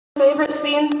Favorite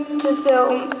scene to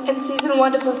film in season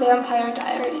 1 of The Vampire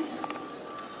Diaries?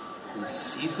 In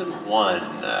season 1,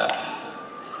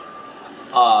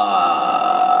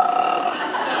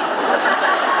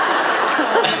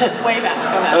 Way back.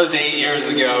 that was 8 years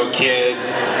ago, kid.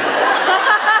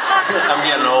 I'm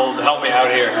getting old. Help me out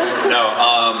here. No.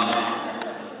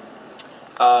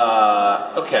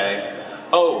 Okay.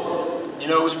 Oh, you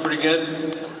know it was pretty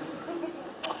good?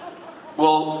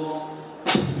 Well.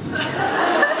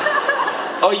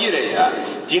 Oh, you did, yeah.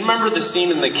 Do you remember the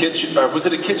scene in the kitchen, or was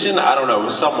it a kitchen? I don't know, it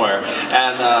was somewhere.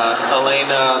 And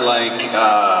Elena, like,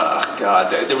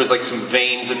 God, there was like some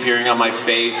veins appearing on my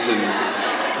face, and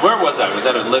where was I? Was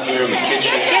that a living room, a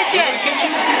kitchen? Kitchen.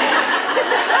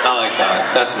 I like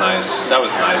that. That's nice. That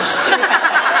was nice.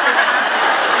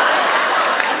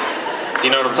 Do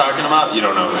you know what I'm talking about? You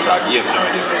don't know what I'm talking about. You have no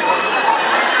idea what I'm talking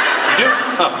about. You do?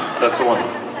 Oh, that's the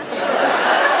one.